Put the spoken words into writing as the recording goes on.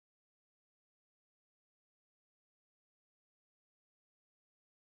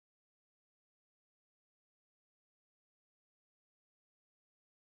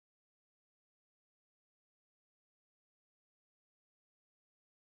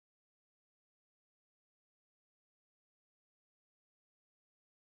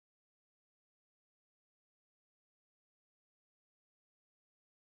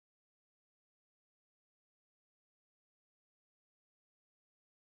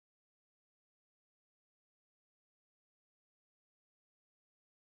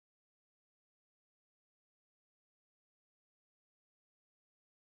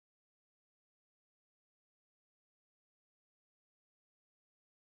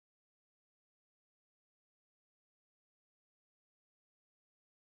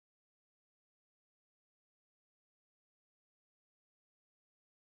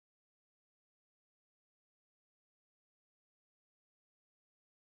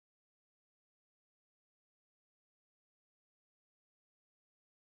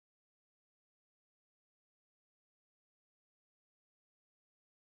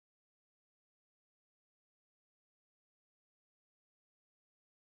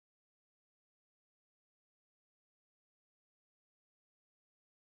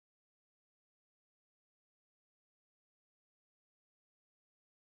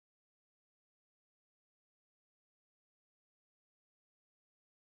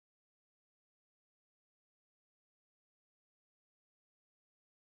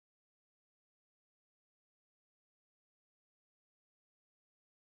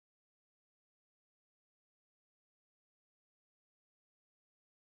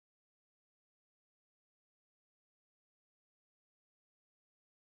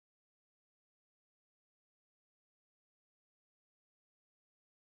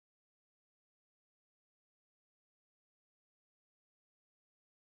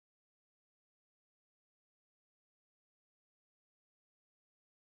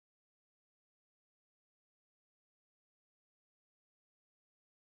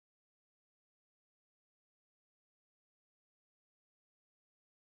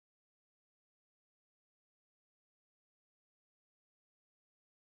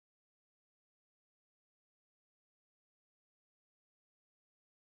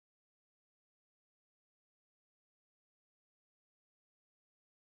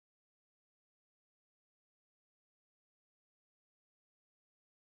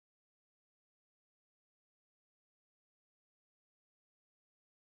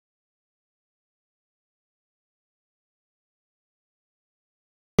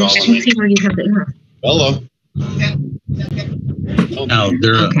I can see where you have the error. Hello. Now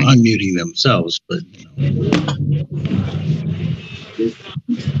they're unmuting themselves, but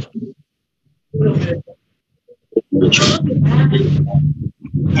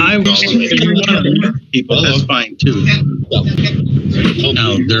I will people. That's fine too.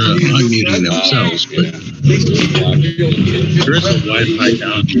 Now they're unmuting themselves, but there is a Wi-Fi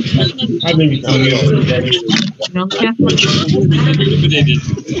down. I think it's No, Catherine.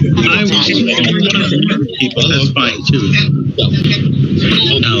 I will people. That's fine too.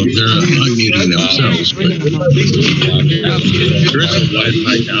 Now they're unmuting themselves, but there is a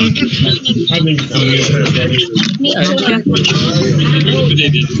Wi-Fi down. I think it's No, Catherine.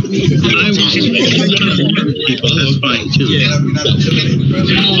 I will people. That's fine too.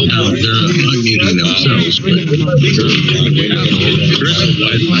 Now they're unmuting themselves, but there is a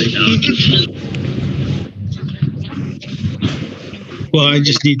Wi-Fi down. Well, I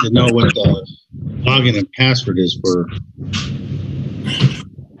just need to know what the login and password is for.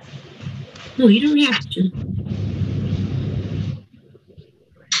 No, you don't have to.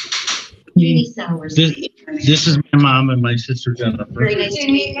 This is my mom and my sister Jennifer. Very nice to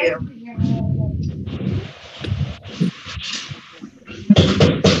meet you.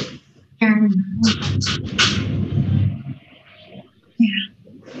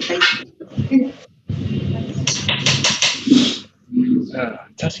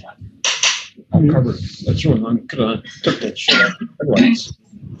 Tesla. I'm covered. That's really on. Could have took that shit out. Otherwise,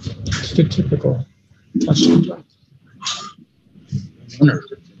 it's the typical Tesla.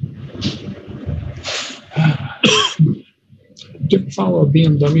 Didn't follow a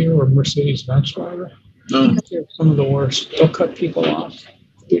BMW or Mercedes-Benz driver. No. They're some of the worst. They'll cut people off.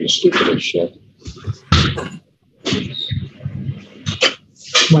 Do the stupidest shit.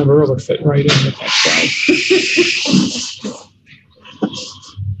 My brother fit right in with that guy.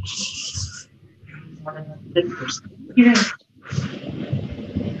 Yeah.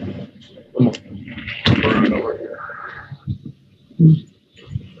 Come on. Burn it over here.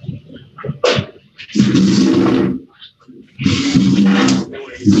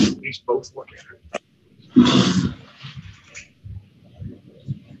 These both look at it.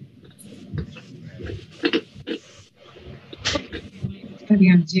 It's going to be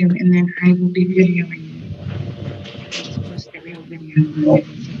on Zoom, and then I will be videoing you. Just post the real video.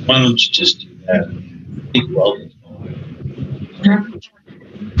 Why don't you just do that? I think well. I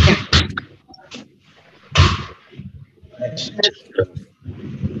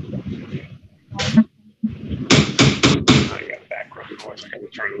got background noise. I got to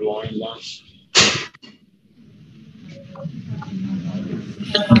turn the volume down.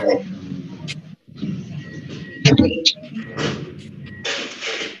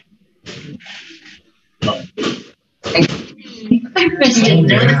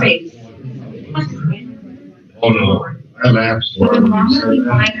 Oh no, I'm absolutely.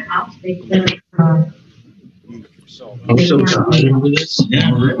 I'm so tired of this.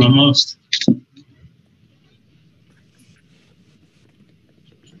 Yeah, we're almost. I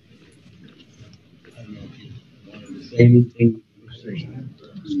don't know if you wanted to say anything.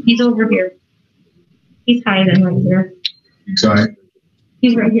 He's over here. He's hiding right here. Sorry.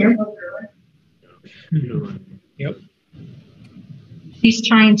 He's right here. Yep. He's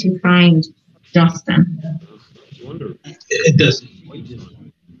trying to find Justin. It doesn't. Like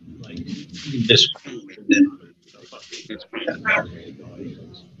this.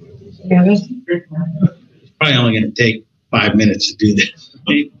 Yeah, this. It's probably only going to take 5 minutes to do this.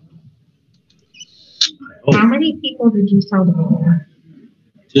 How many people did you tell to go?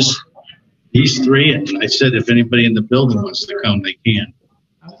 Just these three, and I said if anybody in the building wants to come, they can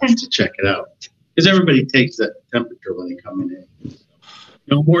to check it out. Because everybody takes that temperature when they come in.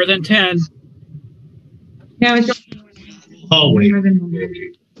 No more than 10. No, it's Hallway. more than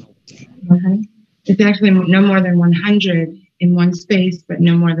 100. Okay. It's actually no more than 100 in one space, but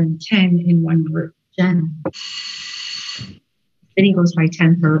no more than 10 in one group. Jen. Then he goes by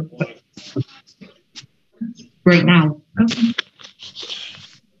 10 per right now. Okay.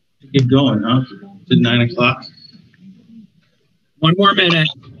 Get going, huh? Is it 9 o'clock? 1 more minute.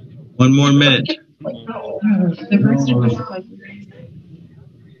 1 more minute. The rest of us like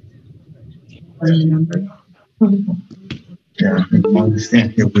number. Yeah, I think I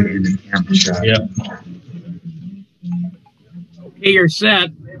understand that we're in the camera shot. Yep. Okay, you're set.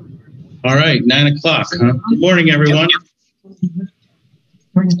 All right, 9 o'clock, huh? Good morning, everyone.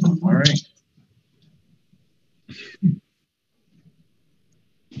 All right.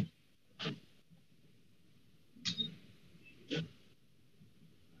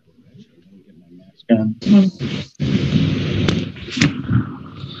 Get my mask on.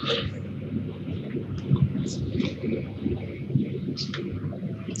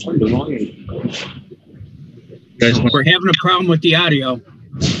 We're having a problem with the audio.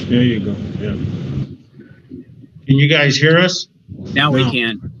 There you go. Yeah. Can you guys hear us? Now we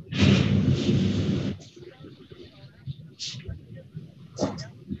can.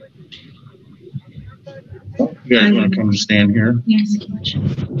 You guys want to come and stand here? Yes.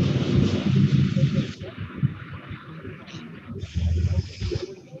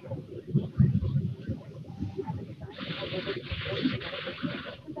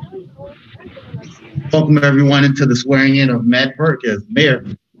 Welcome everyone into the swearing in of Matt Burke as Mayor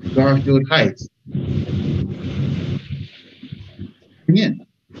of Garfield Heights. Bring in.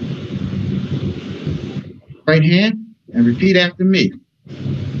 Right hand and repeat after me.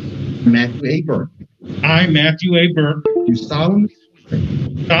 Matthew A. Burke. I, Matthew A. Burke, Do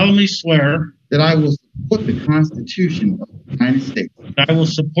solemnly swear that I will support the Constitution of the United States. that I will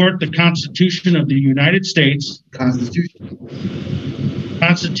support the Constitution of the United States, Constitution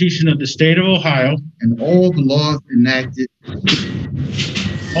Constitution of the State of Ohio, and all the laws enacted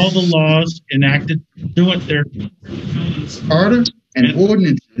pursuant their Charter and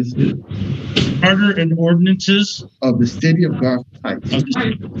ordinances Charter and ordinances of the City of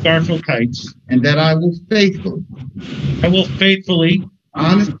Garfield Heights, and that I will faithfully,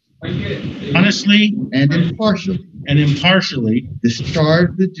 honestly, and impartially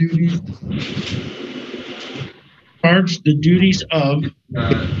discharge the duties of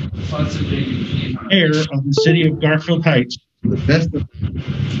Mayor of the City of Garfield Heights to the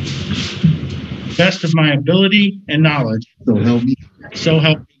best of my ability and knowledge. So help me. So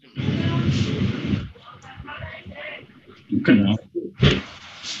help me.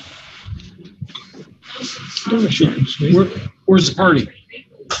 Where's the party?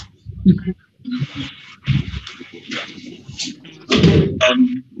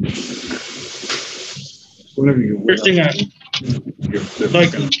 Whatever you First thing I'd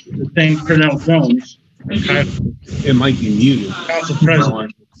like to thank Cornell Jones, It might be muted. Council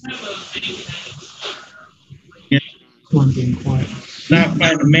President. Come on, being quiet. Not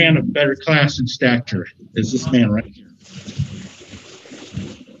find a man of better class and stature as this man right here.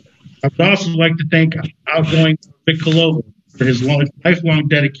 I would also like to thank outgoing Vic Colova for his lifelong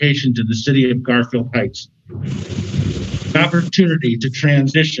dedication to the city of Garfield Heights. The opportunity to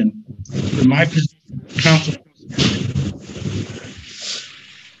transition from my position as council president.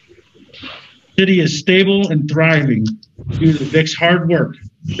 The city is stable and thriving due to Vic's hard work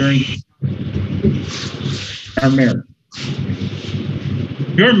during our mayor.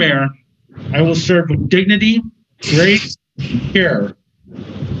 Your mayor, I will serve with dignity, grace, and care,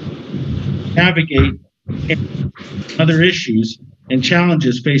 navigate other issues and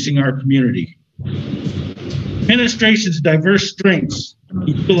challenges facing our community. Administration's diverse strengths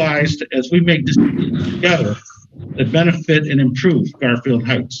utilized as we make decisions together that benefit and improve Garfield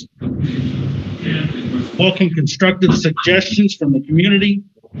Heights. Welcome constructive suggestions from the community,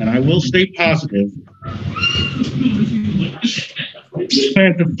 and I will stay positive. We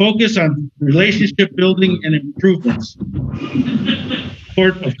plan to focus on relationship building and improvements,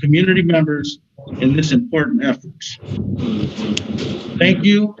 support of community members in this important effort. Thank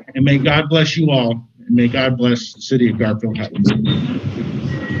you, and may God bless you all, and may God bless the city of Garfield Heights.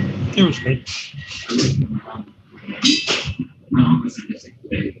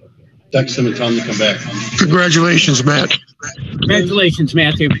 Text him and tell him to come back. Congratulations, Matt. Congratulations,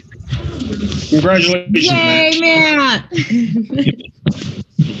 Matthew. Congratulations, Yay, Matt.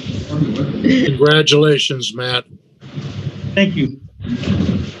 Congratulations, Matt. Thank you.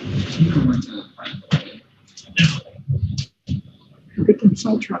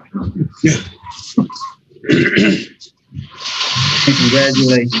 Yeah. And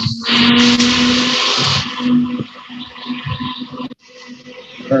congratulations.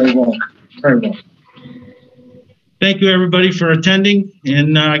 Very well. Very well. Thank you, everybody, for attending,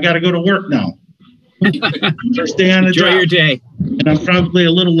 and I got to go to work now. First day on the Enjoy job. your day. And I'm probably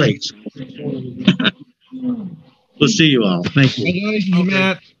a little late. We'll see you all. Thank you. Congratulations,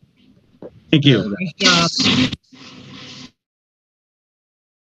 Matt. Thank you. Nice job.